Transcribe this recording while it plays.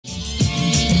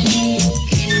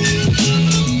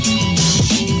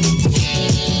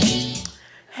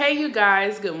you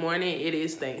guys, good morning. It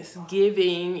is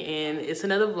Thanksgiving and it's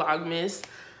another vlogmas.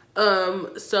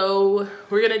 So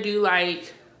we're gonna do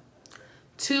like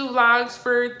 2 vlogs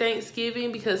for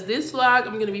Thanksgiving, because this vlog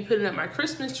I'm gonna be putting up my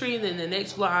Christmas tree, and then the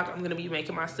next vlog I'm gonna be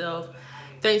making myself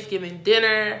Thanksgiving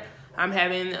dinner. I'm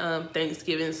having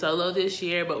Thanksgiving solo this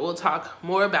year, but we'll talk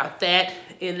more about that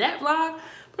in that vlog.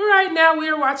 But right now we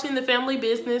are watching The Family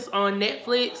Business on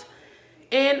Netflix,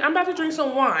 and I'm about to drink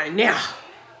some wine. Now,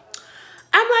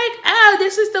 I'm like, oh,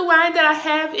 this is the wine that I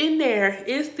have in there.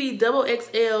 It's the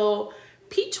XXL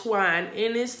peach wine,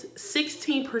 and it's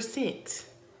 16%.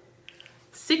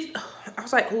 I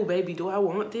was like, oh, baby, do I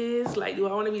want this? Like, do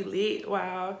I want to be lit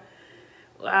while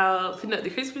putting up the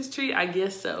Christmas tree? I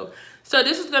guess so. So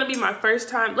this is going to be my first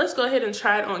time. Let's go ahead and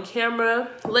try it on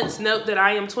camera. Let's note that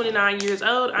I am 29 years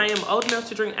old. I am old enough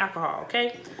to drink alcohol,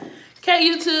 okay? Okay,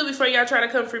 YouTube, before y'all try to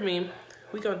come for me,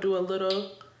 we're going to do a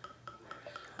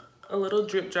little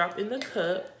drip drop in the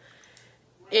cup.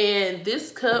 And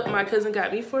this cup my cousin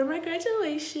got me for my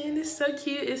graduation. It's so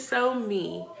cute. It's so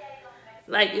me.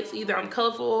 Like, it's either I'm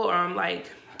colorful or I'm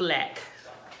like black,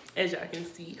 as y'all can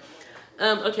see.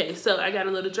 Okay, so I got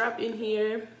a little drop in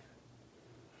here.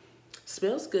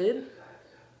 Smells good.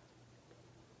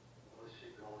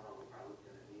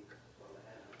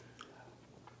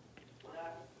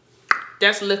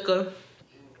 That's liquor.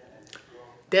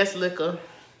 That's liquor.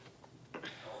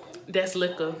 That's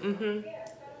liquor.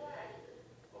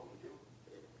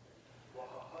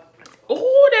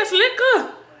 Oh, that's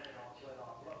liquor.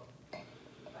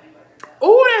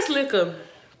 Oh, that's liquor.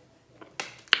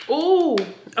 Oh,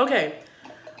 okay.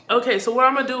 Okay, so what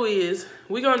I'm gonna do is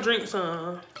we're gonna drink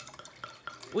some.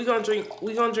 We're gonna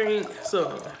drink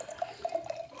some.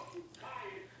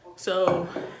 So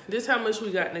this how much we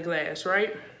got in the glass,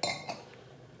 right?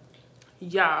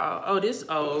 Y'all,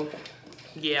 oh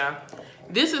yeah.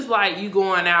 This is like you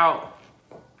going out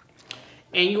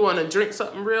and you wanna drink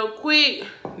something real quick.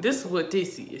 This is what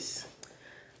this is.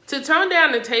 To tone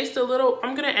down the taste a little,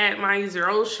 I'm gonna add my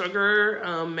 0 sugar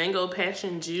mango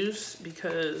passion juice,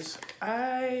 because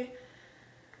I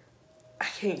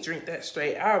can't drink that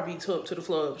straight. I'll be tore up to the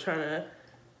floor trying to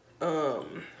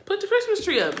put the Christmas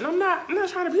tree up, and I'm not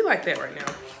trying to be like that right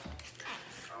now.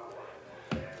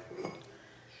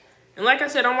 And like I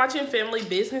said, I'm watching Family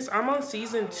Business. I'm on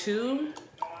season 2,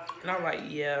 and I'm like,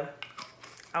 yeah,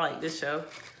 I like this show.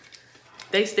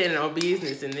 They standing on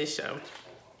business in this show.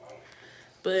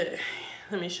 But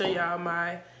let me show y'all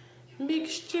my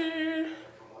mixture.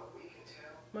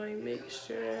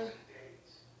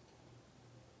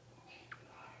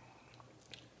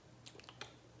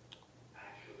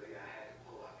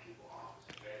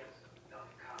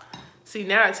 See,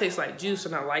 now it tastes like juice,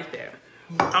 and I like that.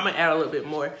 I'm gonna add a little bit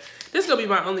more. This is gonna be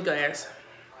my only glass.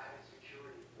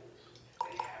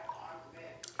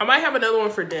 I might have another one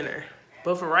for dinner,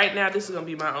 but for right now, this is gonna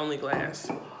be my only glass.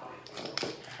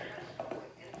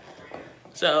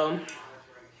 So,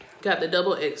 got the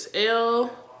XXL,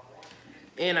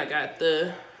 and I got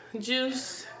the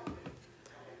juice,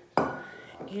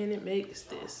 and it makes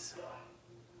this.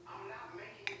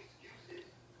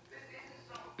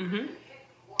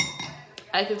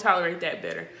 I can tolerate that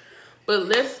better. But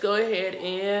let's go ahead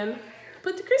and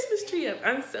put the Christmas tree up.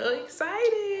 I'm so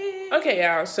excited. Okay,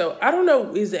 y'all, so I don't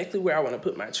know exactly where I want to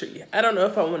put my tree. I don't know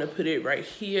if I want to put it right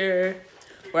here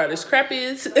where all this crap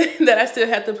is that I still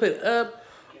have to put up,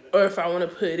 or if I want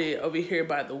to put it over here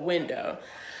by the window.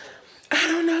 I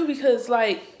don't know, because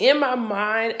like in my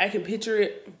mind, I can picture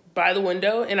it by the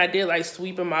window, and I did like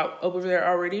sweep them out over there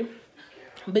already.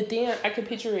 But then I can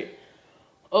picture it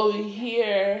over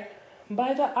here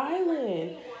by the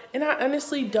island, and I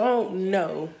honestly don't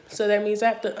know. So that means I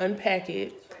have to unpack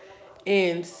it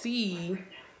and see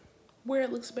where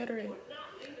it looks better at.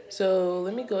 So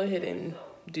let me go ahead and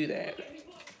do that.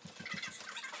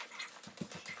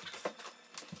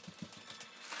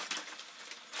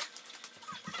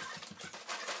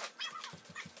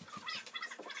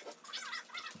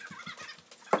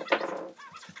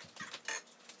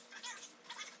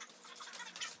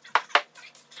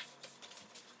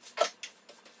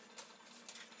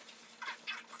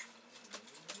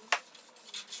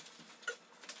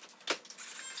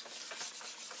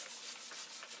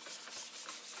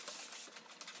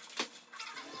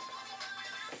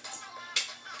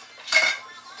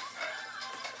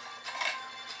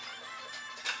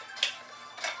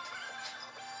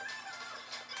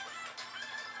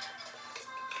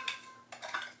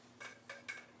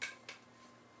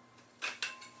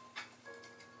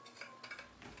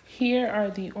 Here are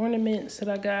the ornaments that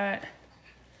I got,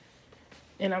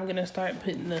 and I'm gonna start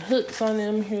putting the hooks on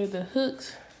them. Here are the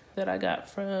hooks that I got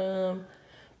from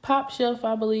pop shelf,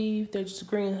 I believe. They're just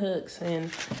green hooks,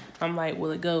 and I'm like,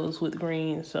 well, it goes with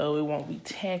green, so it won't be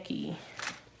tacky.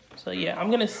 So yeah, I'm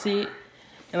gonna sit,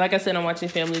 and like I said, I'm watching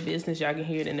Family Business. Y'all can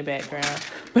hear it in the background.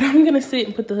 But I'm gonna sit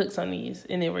and put the hooks on these,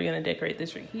 and then we're gonna decorate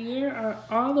this tree. Here are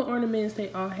all the ornaments.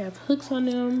 They all have hooks on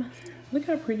them. Look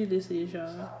how pretty this is,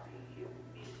 y'all.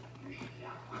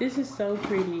 This is so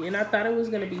pretty, and I thought it was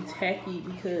gonna be tacky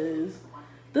because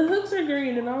the hooks are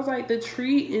green, and I was like, the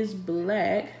tree is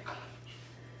black.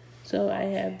 So I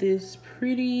have this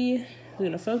pretty, we're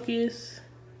gonna focus.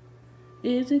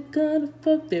 Is it gonna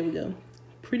focus? There we go.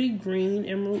 Pretty green,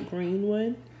 emerald green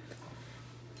one.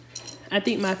 I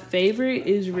think my favorite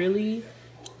is really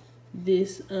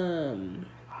this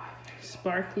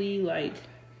sparkly like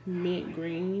mint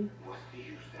green.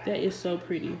 That is so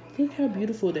pretty. Look how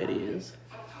beautiful that is.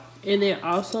 And then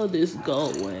also this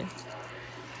gold one.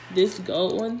 This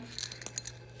gold one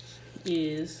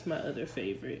is my other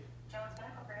favorite.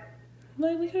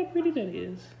 Like, look how pretty that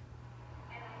is.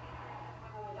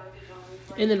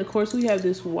 And then of course we have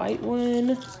this white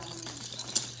one.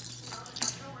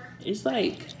 It's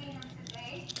like,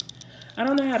 I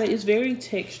don't know how to, it's very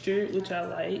textured, which I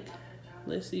like.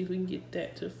 Let's see if we can get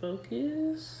that to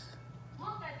focus.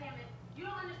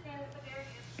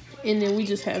 And then we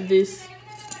just have this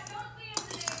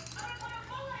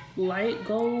light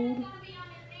gold,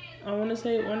 I want to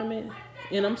say, ornament.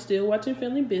 And I'm still watching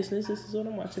Family Business. This is what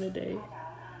I'm watching today.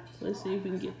 Let's see if we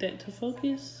can get that to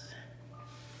focus.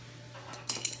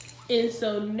 And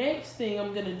so next thing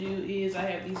I'm gonna do is I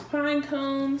have these pine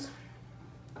cones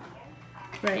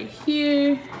right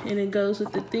here, and it goes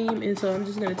with the theme. And so I'm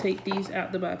just gonna take these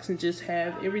out the box and just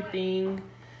have everything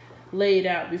laid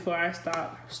out before I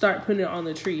start putting it on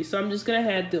the tree. So I'm just gonna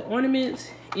have the ornaments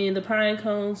and the pine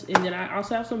cones, and then I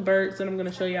also have some birds that I'm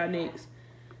gonna show y'all next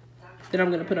that I'm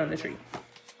gonna put on the tree.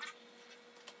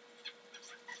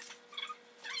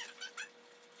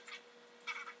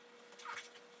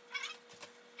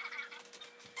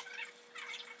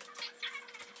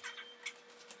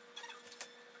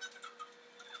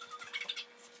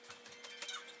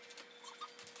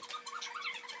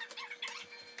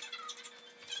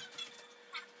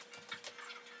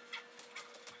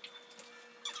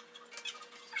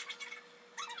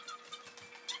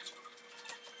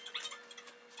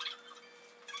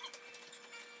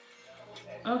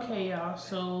 Okay, y'all,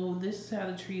 so this is how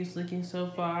the tree is looking so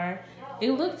far.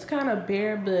 It looks kind of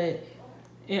bare, but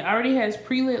it already has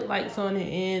pre-lit lights on it,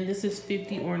 and this is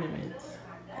 50 ornaments.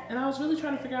 And I was really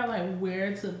trying to figure out like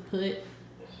where to put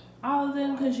all of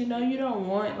them, because you know you don't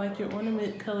want like your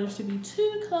ornament colors to be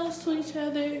too close to each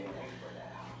other.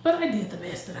 But I did the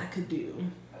best that I could do.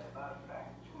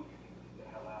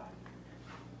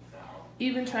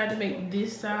 Even tried to make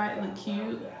this side look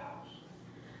cute.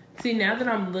 See, now that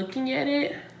I'm looking at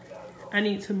it, I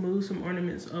need to move some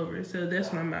ornaments over. So that's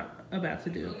what I'm about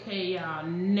to do. Okay, y'all,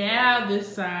 now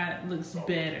this side looks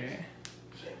better.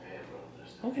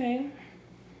 Okay.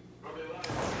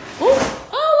 Ooh,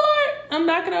 oh Lord, I'm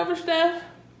knocking over stuff.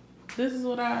 This is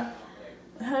what I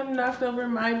have knocked over,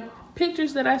 my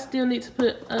pictures that I still need to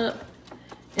put up.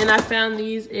 And I found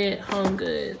these at Home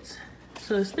Goods.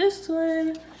 So it's this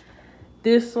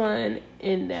one,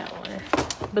 and that one.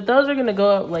 But those are gonna go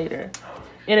up later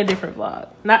in a different vlog.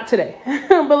 Not today.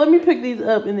 But let me pick these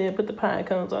up and then put the pine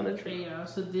cones on the tree, y'all.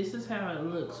 So this is how it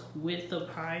looks with the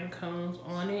pine cones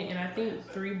on it. And I think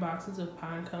 3 boxes of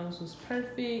pine cones was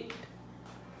perfect.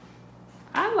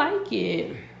 I like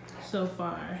it so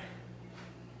far.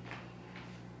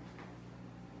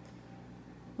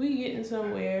 We getting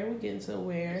somewhere,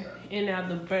 And now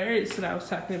the birds that I was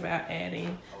talking about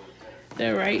adding,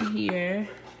 they're right here.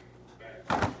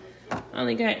 I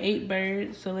only got 8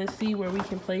 birds, so let's see where we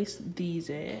can place these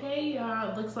at. Hey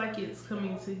y'all, looks like it's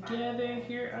coming together.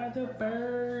 Here are the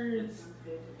birds.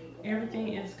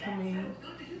 Everything is coming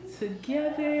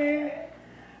together.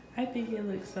 I think it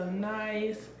looks so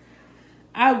nice.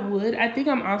 I think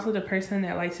I'm also the person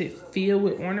that likes it filled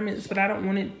with ornaments, but I don't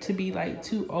want it to be like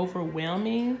too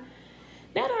overwhelming.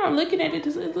 Now that I'm looking at it,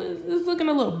 it's looking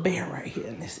a little bare right here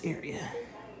in this area.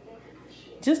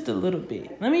 Just a little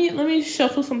bit. Let me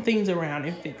shuffle some things around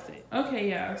and fix it.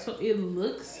 Okay, y'all, so it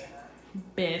looks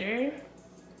better.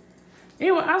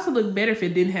 It would also look better if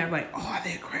it didn't have like all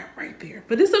that crap right there,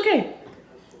 but it's okay.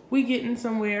 We getting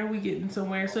somewhere.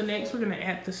 So next we're gonna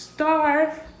add the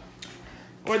star,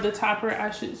 or the topper,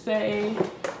 I should say.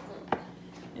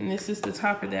 And this is the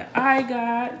topper that I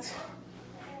got.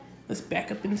 Let's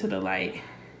back up into the light.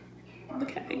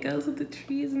 Look how it goes with the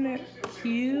tree, isn't that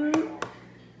cute?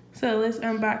 So let's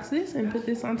unbox this and put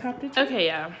this on top of the tree. Okay,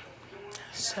 y'all.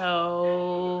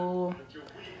 So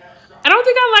I don't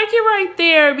think I like it right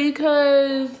there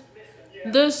because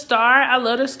the star, I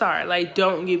love the star. Like,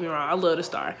 don't get me wrong, I love the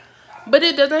star. But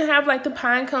it doesn't have like the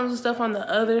pine cones and stuff on the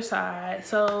other side.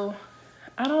 So,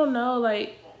 I don't know,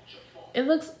 like, it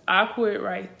looks awkward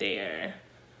right there.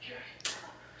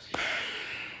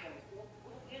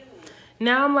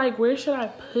 Now I'm like, where should I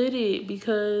put it?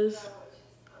 Because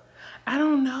I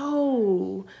don't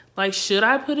know. Like, should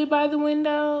I put it by the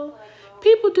window?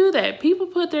 People do that. People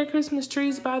put their Christmas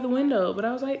trees by the window. But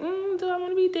I was like, do I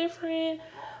want to be different?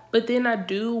 But then I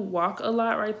do walk a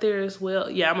lot right there as well.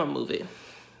 Yeah, I'm going to move it.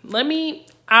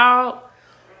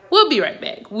 We'll be right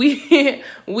back.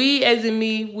 We as in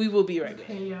me, we will be right back.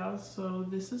 Okay, y'all. So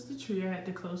this is the tree. I had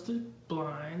to close the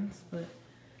blinds. But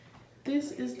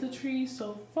this is the tree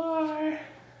so far.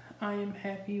 I am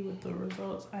happy with the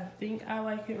results. I think I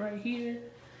like it right here.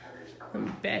 Let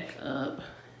me back up.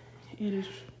 It is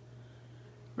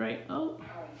right, oh,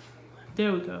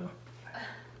 there we go.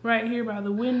 Right here by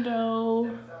the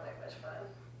window.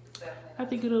 I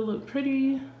think it'll look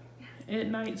pretty at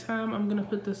nighttime. I'm gonna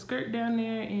put the skirt down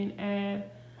there and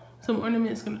add some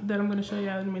ornaments that I'm gonna show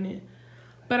y'all in a minute.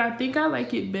 But I think I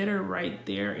like it better right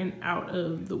there and out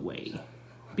of the way.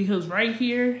 Because right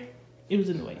here, it was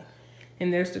in the way.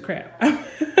 And there's the crap.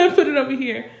 I put it over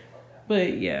here.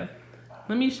 But yeah,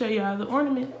 let me show y'all the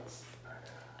ornaments.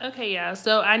 Okay, y'all,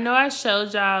 so I know I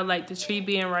showed y'all like the tree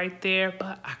being right there,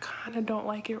 but I kind of don't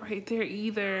like it right there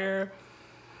either.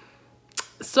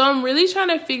 So I'm really trying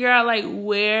to figure out like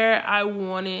where I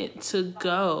want it to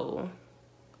go.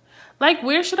 Like,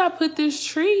 where should I put this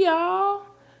tree, y'all?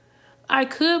 I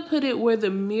could put it where the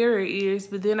mirror is,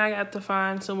 but then I got to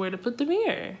find somewhere to put the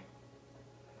mirror.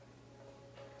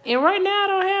 And right now I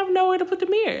don't have nowhere to put the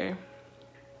mirror.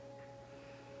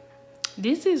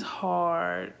 This is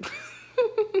hard.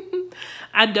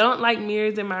 I don't like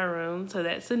mirrors in my room, so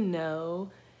that's a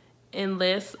no.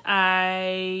 Unless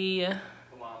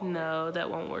no,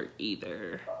 that won't work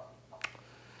either.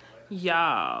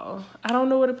 Y'all, I don't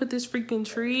know where to put this freaking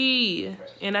tree.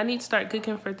 And I need to start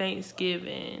cooking for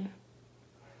Thanksgiving.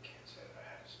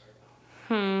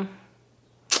 I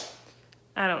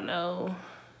don't know.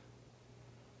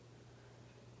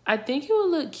 I think it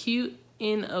would look cute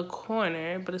in a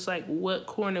corner, but it's like, what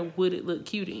corner would it look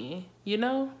cute in, you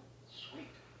know?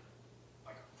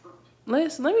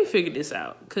 Let me figure this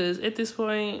out, because at this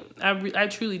point I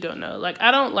truly don't know. Like,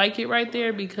 I don't like it right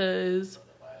there because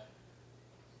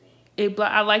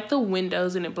I like the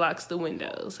windows and it blocks the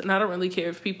windows, and I don't really care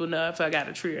if people know if I got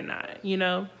a tree or not, you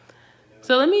know?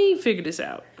 So let me figure this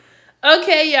out.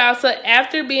 Okay, y'all, so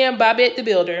after being Bobette the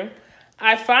Builder,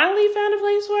 I finally found a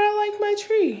place where I like my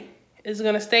tree. It's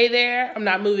gonna stay there. I'm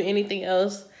not moving anything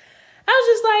else. I was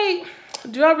just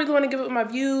like, do I really want to give it my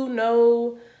view?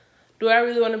 No. Do I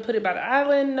really want to put it by the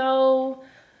island? No.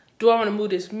 Do I want to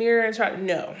move this mirror and try to?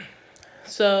 No.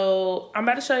 So I'm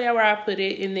about to show y'all where I put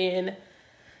it, and then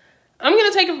I'm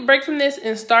gonna take a break from this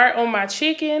and start on my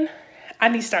chicken. I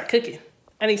need to start cooking.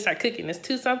 It's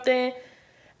 2-something.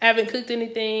 I haven't cooked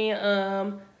anything.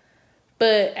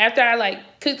 But after I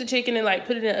like cook the chicken and like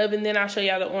put it in the oven, then I'll show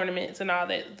y'all the ornaments and all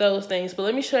those things. But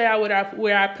let me show y'all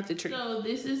where I put the tree. So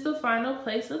this is the final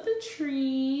place of the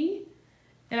tree,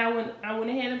 and I went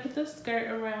ahead and put the skirt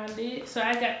around it. So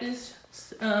I got this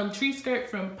tree skirt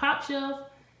from Pop Shelf,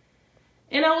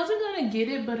 and I wasn't gonna get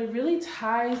it, but it really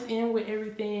ties in with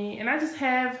everything. And I just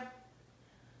have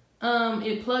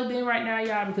it plugged in right now,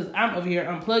 y'all, because I'm over here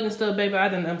unplugging stuff, baby. I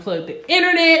done unplugged the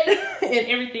internet and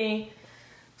everything.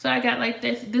 So I got like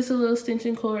this little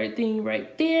extension cord thing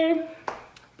right there.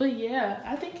 But yeah,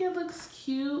 I think it looks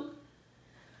cute.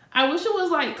 I wish it was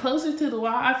like closer to the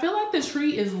wall. I feel like the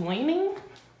tree is leaning,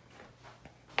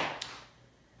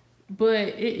 but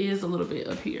it is a little bit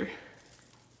up here.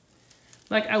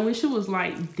 Like, I wish it was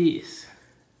like this.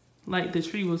 Like the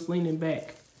tree was leaning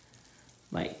back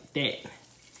like that.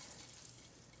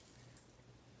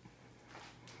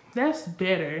 That's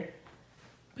better.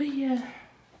 But yeah,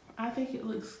 I think it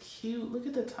looks cute. Look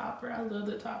at the topper. I love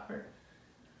the topper.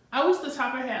 I wish the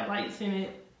topper had lights in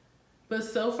it, but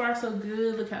so far so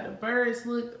good. Look how the birds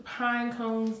look, the pine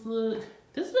cones look.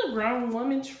 This is a grown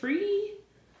woman tree.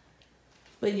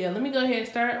 But yeah, let me go ahead and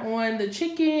start on the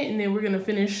chicken, and then we're gonna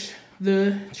finish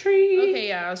the tree. Okay,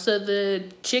 y'all, so the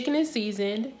chicken is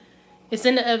seasoned. It's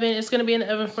in the oven. It's gonna be in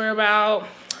the oven for about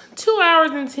 2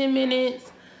 hours and 10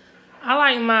 minutes. I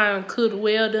like mine cooked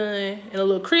well done and a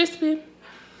little crispy.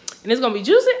 And it's gonna be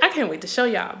juicy. I can't wait to show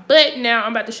y'all. But now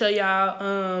I'm about to show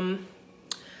y'all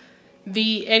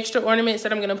the extra ornaments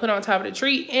that I'm gonna put on top of the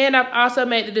tree. And I've also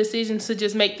made the decision to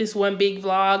just make this one big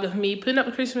vlog of me putting up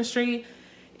a Christmas tree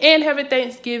and having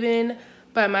Thanksgiving.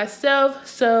 by myself.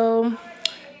 So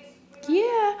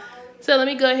yeah, so let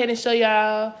me go ahead and show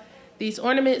y'all these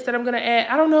ornaments that I'm gonna add.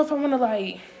 I don't know if I want to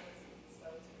like,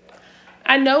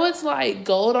 I know it's like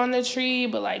gold on the tree,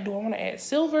 but like, do I want to add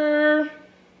silver?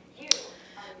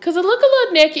 Cause it look a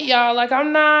little naked, y'all. Like,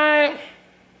 I'm not.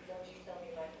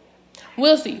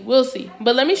 We'll see.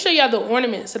 But let me show y'all the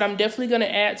ornaments that I'm definitely gonna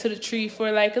add to the tree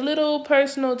for like a little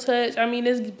personal touch. I mean,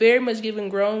 it's very much giving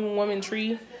grown woman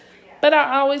tree, but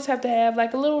I always have to have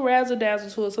like a little razzle dazzle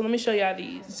to it. So let me show y'all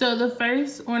these. So the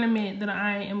first ornament that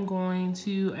I am going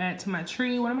to add to my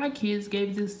tree, one of my kids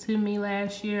gave this to me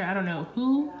last year. I don't know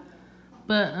who,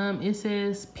 but it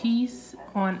says peace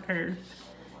on earth.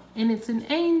 And it's an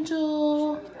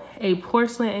angel, a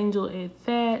porcelain angel at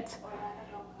that.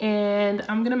 And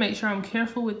I'm gonna make sure I'm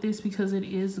careful with this because it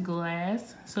is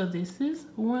glass. So this is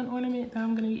one ornament that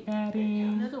I'm gonna be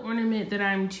adding. Another ornament that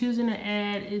I'm choosing to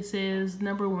add, it says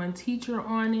 #1 teacher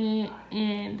on it.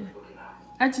 And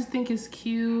I just think it's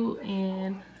cute.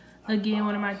 And again,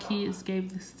 one of my kids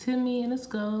gave this to me and it's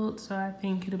gold. So I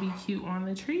think it'll be cute on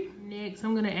the tree. Next,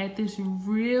 I'm gonna add this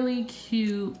really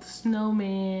cute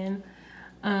snowman.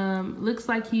 Looks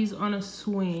like he's on a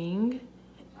swing,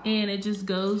 and it just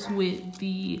goes with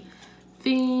the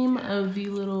theme of the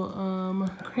little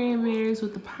cranberries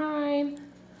with the pine.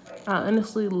 I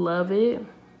honestly love it.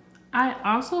 I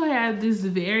also have this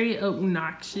very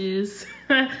obnoxious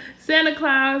Santa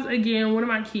Claus, again, one of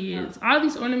my kids. All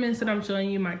these ornaments that I'm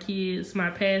showing you, my kids, my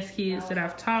past kids that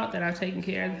I've taught, that I've taken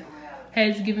care of,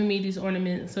 has given me these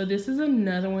ornaments. So this is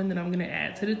another one that I'm gonna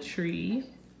add to the tree.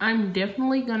 I'm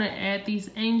definitely gonna add these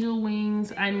angel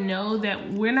wings. I know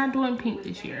that we're not doing pink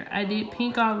this year. I did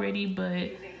pink already,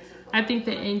 but I think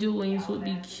the angel wings would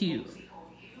be cute.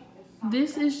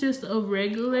 This is just a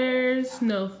regular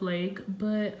snowflake,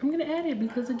 but I'm gonna add it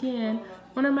because again,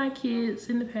 one of my kids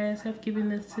in the past have given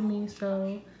this to me,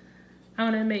 so I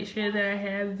wanna make sure that I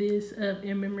have this up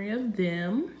in memory of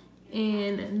them.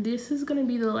 And this is gonna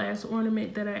be the last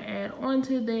ornament that I add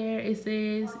onto there. It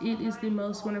says it is the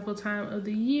most wonderful time of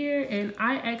the year, and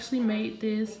I actually made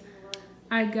this.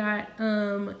 I got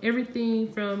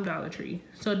everything from Dollar Tree.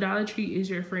 So Dollar Tree is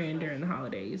your friend during the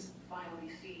holidays.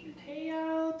 Hey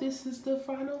y'all, this is the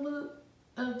final look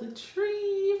of the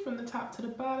tree from the top to the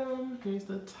bottom. Here's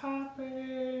the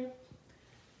topper.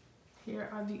 Here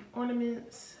are the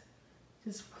ornaments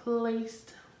just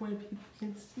placed where people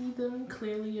can see them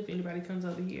clearly if anybody comes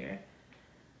over here.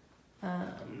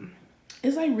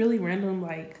 It's like really random,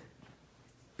 like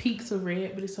peaks of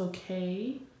red, but it's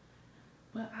okay.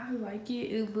 But I like it.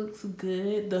 It looks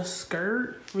good. The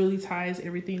skirt really ties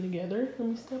everything together. Let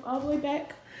me step all the way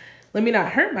back. Let me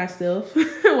not hurt myself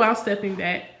while stepping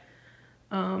back.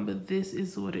 But this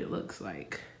is what it looks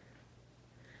like.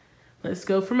 Let's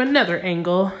go from another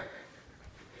angle.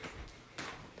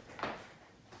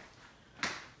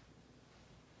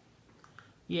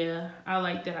 Yeah, I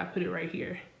like that I put it right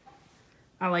here.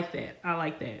 I like that. I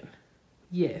like that.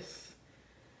 Yes.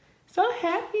 So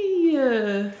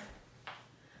happy.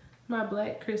 My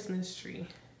black Christmas tree.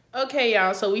 Okay,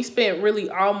 y'all. So we spent really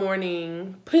all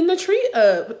morning putting the tree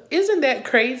up. Isn't that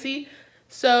crazy?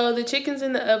 So the chicken's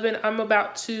in the oven. I'm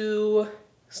about to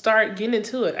start getting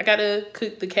into it. I gotta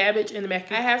cook the cabbage and the mac and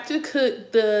cheese. I have to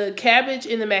cook the cabbage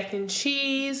and the mac and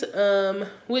cheese,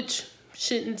 which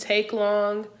shouldn't take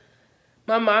long.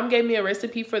 My mom gave me a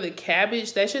recipe for the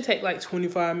cabbage. That should take like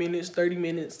 25 minutes, 30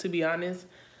 minutes, to be honest.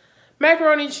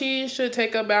 Macaroni cheese should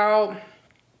take about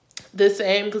the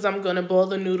same because I'm going to boil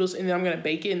the noodles and then I'm going to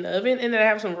bake it in the oven. And then I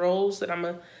have some rolls that I'm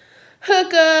going to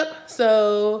hook up.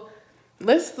 So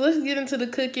let's get into the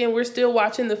cooking. We're still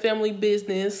watching The Family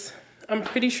Business. I'm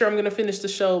pretty sure I'm going to finish the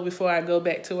show before I go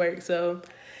back to work. So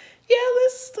yeah,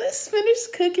 let's finish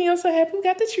cooking. I'm so happy we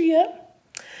got the tree up.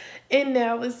 And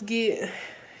now let's get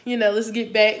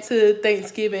back to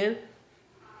Thanksgiving.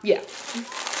 Yeah.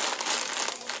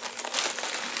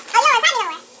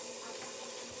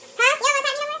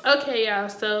 Okay, y'all,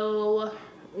 so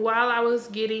while I was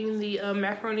getting the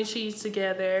macaroni cheese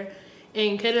together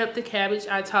and cutting up the cabbage,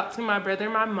 I talked to my brother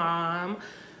and my mom.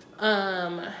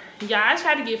 Yeah, I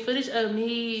tried to get footage of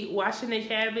me washing the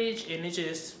cabbage, and it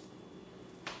just,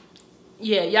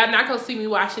 yeah, y'all not gonna see me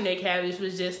washing that cabbage,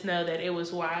 but just know that it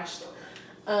was washed.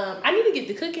 I need to get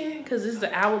the cooking because this is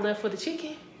an hour left for the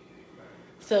chicken.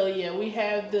 So yeah, we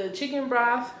have the chicken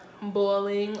broth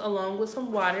boiling along with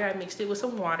some water. I mixed it with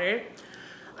some water.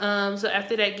 So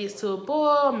after that gets to a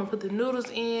boil, I'm gonna put the noodles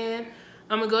in.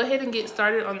 I'm gonna go ahead and get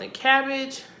started on the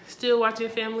cabbage. Still watching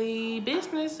Family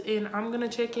Business, and I'm gonna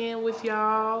check in with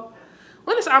y'all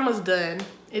when it's almost done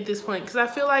at this point, because I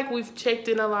feel like we've checked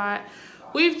in a lot.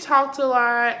 We've talked a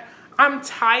lot. I'm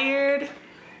tired.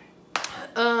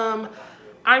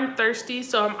 I'm thirsty,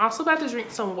 so I'm also about to drink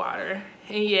some water.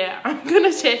 And yeah, I'm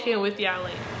gonna check in with y'all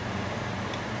later.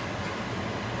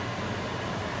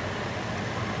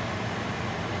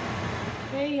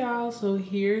 Hey y'all, so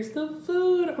here's the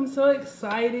food. I'm so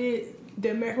excited.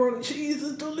 That macaroni and cheese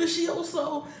is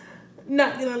delicioso.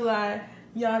 Not gonna lie.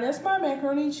 Y'all, that's my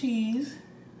macaroni and cheese.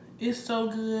 It's so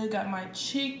good. Got my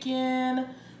chicken,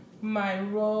 my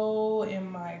roll,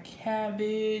 and my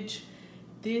cabbage.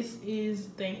 This is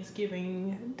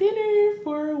Thanksgiving dinner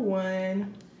for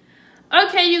one.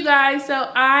 Okay, you guys,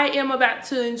 so I am about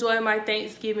to enjoy my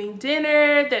Thanksgiving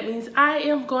dinner. That means I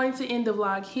am going to end the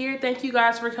vlog here. Thank you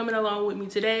guys for coming along with me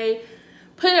today.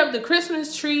 Putting up the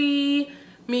Christmas tree,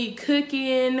 me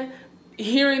cooking,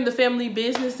 hearing the family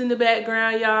business in the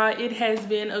background, y'all. It has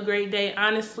been a great day,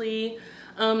 honestly.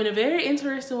 In a very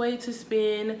interesting way to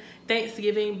spend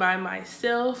Thanksgiving by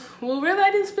myself. Well, really, I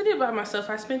didn't spend it by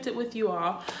myself. I spent it with you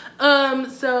all.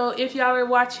 So if y'all are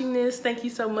watching this, thank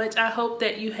you so much. I hope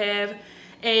that you have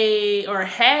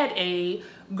had a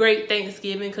great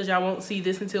Thanksgiving, because y'all won't see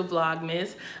this until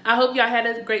Vlogmas. I hope y'all had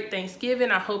a great Thanksgiving.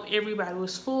 I hope everybody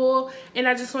was full. And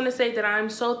I just want to say that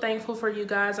I'm so thankful for you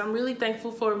guys. I'm really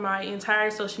thankful for my entire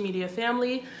social media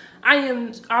family. I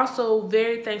am also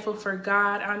very thankful for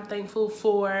God. I'm thankful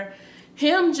for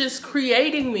Him just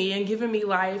creating me and giving me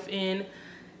life and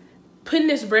putting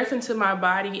this breath into my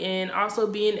body, and also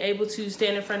being able to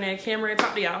stand in front of that camera and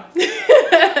talk to y'all.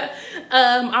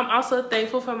 I'm also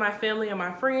thankful for my family and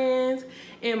my friends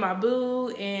and my boo,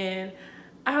 and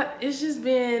it's just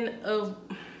been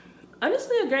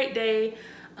honestly a great day.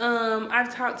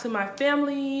 I've talked to my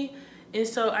family, and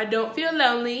so I don't feel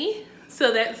lonely,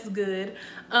 so that's good.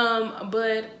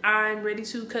 But I'm ready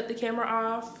to cut the camera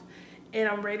off, and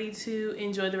I'm ready to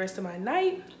enjoy the rest of my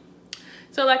night.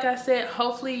 So like I said,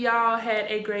 hopefully y'all had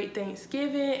a great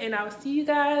Thanksgiving, and I'll see you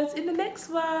guys in the next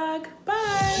vlog.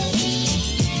 Bye.